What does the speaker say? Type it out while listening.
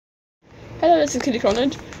Hello, this is Kitty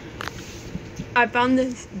Carnage. I found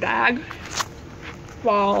this bag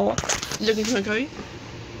while looking for my coat,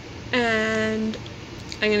 and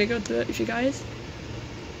I'm gonna go through it with you guys.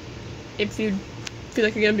 If you feel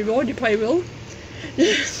like you're gonna be bored, you probably will.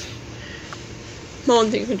 Mom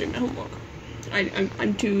thinks I'm doing my homework.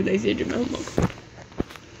 I'm too lazy to do my homework.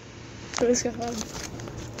 So let's go home.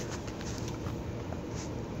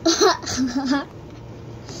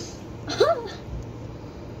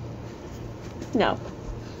 No.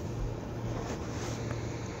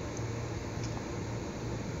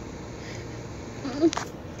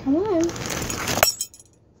 Come on.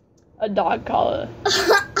 A dog collar.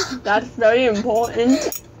 That's very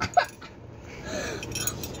important.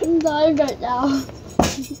 I'm dying right now.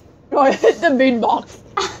 Oh, I hit the bean box.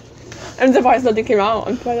 I'm surprised nothing came out.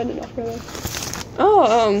 I'm surprised I didn't knock it.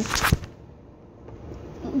 Oh,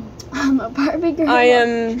 I'm a Barbie girl. I am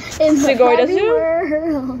in the Barbie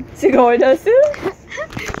world. Sigoidasu.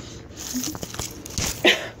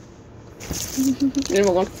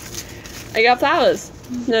 I got flowers.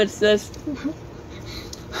 No, it's this.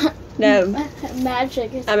 No.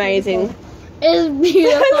 Magic is Amazing. Beautiful. It's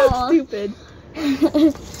beautiful. That's stupid.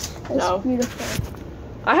 It's No. beautiful.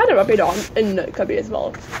 I had a rubber dog in the cubby as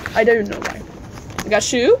well. I don't know why. I got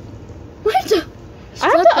shoe. What the? I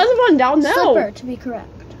have the other one down now. Slipper, to be correct.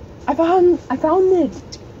 I found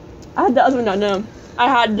it. I had the other one down now. I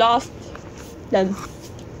had lost them.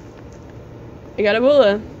 I got a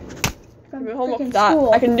ruler. From My homework frickin' for that.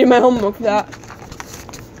 school. I can do my homework for that.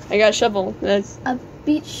 I got a shovel. That's A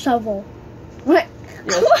beach shovel. What?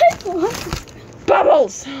 Yes. What?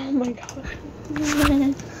 bubbles. Oh my god.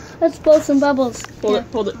 Let's blow some bubbles. Hold Yeah. it.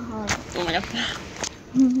 Hold it. Uh-huh. Oh my god.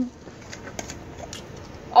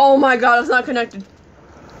 Oh my god. It's not connected.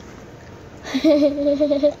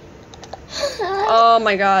 Oh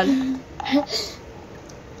my god.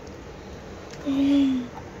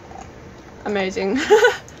 Amazing.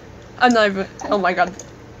 I'm not even. Oh my god.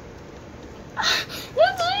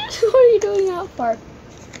 What are you doing that for?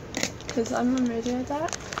 Because I'm amazing at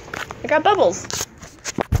that. I got bubbles.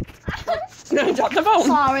 No, I dropped the phone.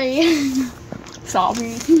 Sorry.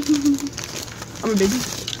 Sorry. I'm a baby.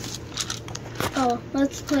 Oh,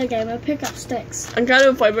 let's play a game. I'll pick up sticks. I'm trying to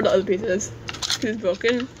avoid where the other piece is. Because it's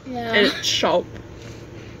broken. Yeah. And it's sharp.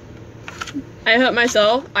 I hurt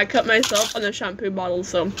myself. I cut myself on the shampoo bottle,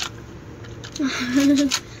 so.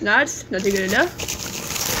 That's not good enough.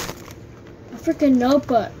 A freaking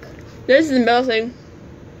notebook. This is embarrassing.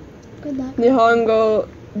 Good luck. Nihongo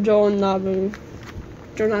Jonaru.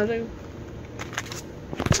 Jonaru.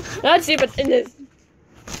 Let's see what's in this.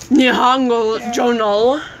 Nihongo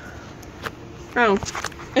Journal. Oh.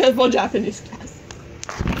 It's for Japanese class.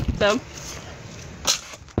 So.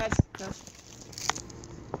 That's.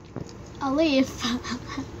 A leaf.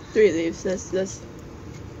 3 leaves. This.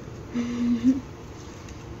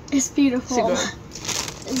 It's beautiful. Cigar.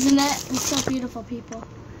 Isn't it? It's so beautiful, people.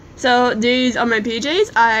 So these are my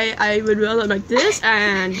PJs. I would wear them like this,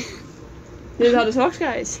 and these are the socks,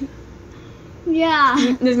 guys. Yeah.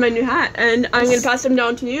 This is my new hat, and I'm gonna pass them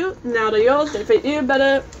down to you. Now they're yours. They fit you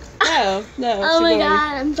better. No. Oh my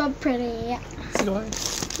god, I'm so pretty. Cigar.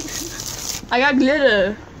 I got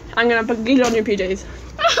glitter. I'm gonna put glitter on your PJs.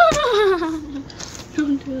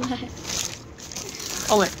 Don't do that.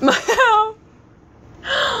 Oh my.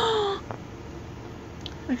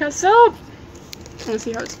 I got soap. Let's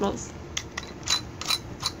see how it smells.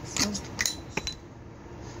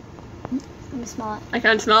 Let me smell it. I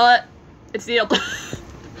can't smell it. It's sealed.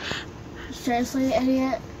 Seriously,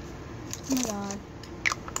 idiot? Oh my god.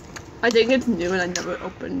 I think it's new and I never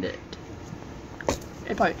opened it.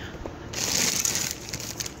 It probably.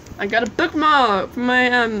 I got a bookmark for my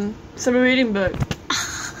summer reading book.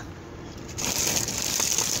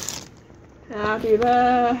 Happy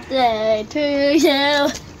birthday Day to you.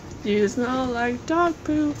 You smell like dog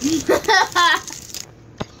poop.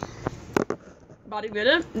 Body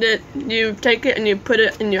glitter. Did you take it and you put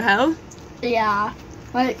it in your hair? Yeah.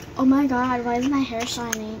 Like, oh my god, why is my hair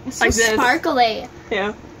shining? It's so Like this. sparkly.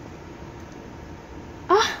 Yeah.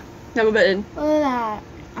 Ah, Never been. look at that.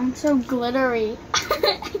 I'm so glittery.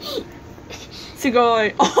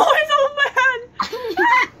 Cigar. Oh, it's on my hand.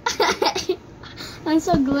 I'm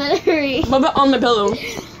so glittery. Rub it on the pillow.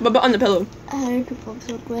 Rub it on the pillow. Other people are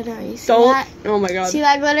so glittery. See Don't. that? Oh my god. See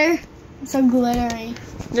that glitter? It's so glittery.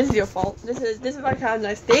 This is your fault. This is why I have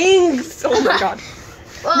nice things. Oh my god.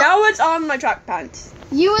 Well, Now it's on my track pants.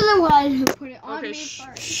 you were the one who put it on Okay, me shh.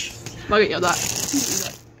 first. I'll get you that.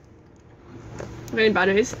 You got any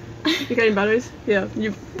batteries? You got any batteries? Yeah,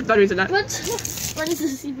 you put batteries in that. Where does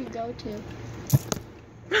this even go to?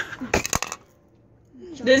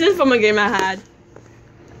 This is from a game I had.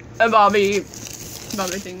 A Barbie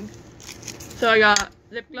thing. So I got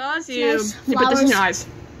lip gloss. You put this in your eyes.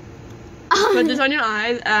 Put this on your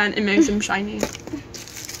eyes and it makes them shiny.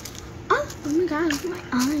 Oh my god, look at my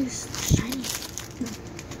eyes. Shiny.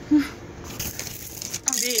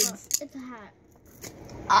 Beads. It's a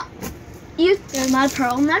hat. You threw my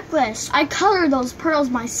pearl necklace. I colored those pearls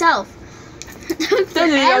myself. That took This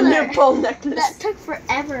is your new forever. pearl necklace. That took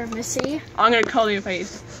forever, Missy. I'm gonna color your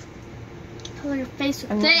face. Color your face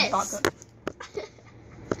with I'm this.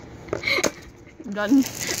 I'm done.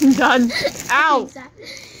 I'm done. Ow! Exactly.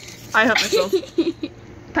 I hurt myself.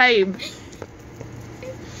 Babe.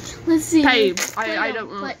 Let's see. Babe. I don't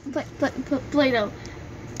know. Play-Doh.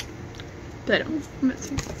 Play-Doh. Let's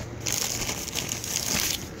see.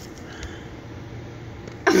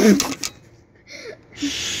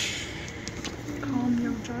 Calm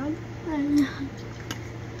your child.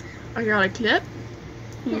 I got a clip.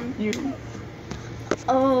 You.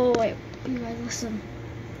 Oh wait, you guys listen.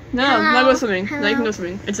 No, Hello. not go swimming. Hello. No, you can go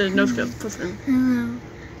swimming. It's a nose clip for swimming.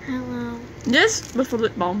 Hello. This was for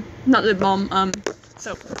lip balm. Not lip balm,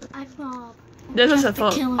 soap. I fall. This is a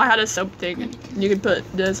Kill soap. him. I had a soap thing. You can put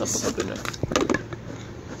this up in there.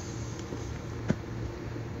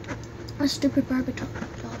 A stupid Barbie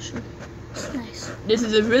doll shoe. Nice. This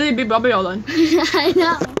is a really big Barbie doll then. I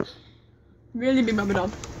know. Really big Barbie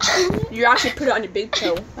doll. You actually put it on your big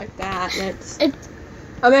toe like that. That's It's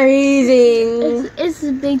amazing. it's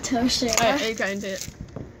a big toaster. Alright, you can into it.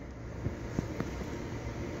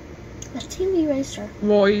 The TV racer.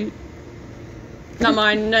 Roy. Not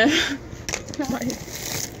mine. No. Mine.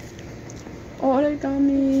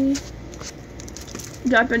 Origami.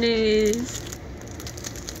 Japanese.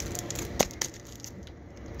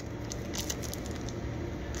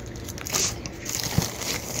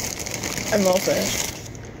 And also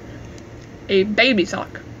a baby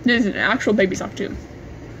sock. This is an actual baby sock too.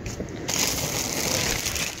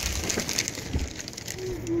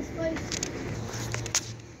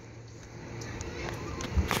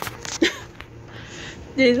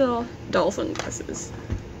 These are doll sunglasses.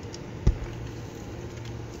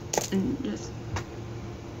 And just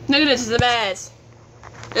look at this, is the best.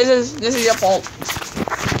 This is your fault.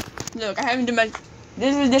 Look, I haven't done my.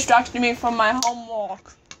 This is distracting me from my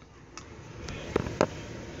homework.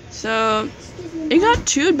 So it got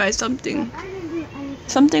chewed by something.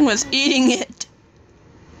 Something was eating it.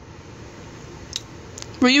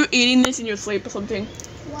 Were you eating this in your sleep or something?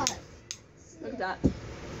 What? Look at that.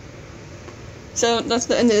 So that's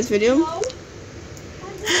the end of this video. No.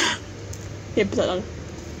 Here, put that on.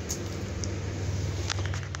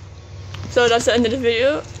 So that's the end of the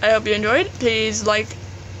video. I hope you enjoyed. Please like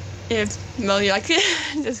if you like it,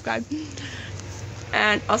 subscribe.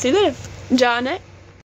 And I'll see you later. Janet.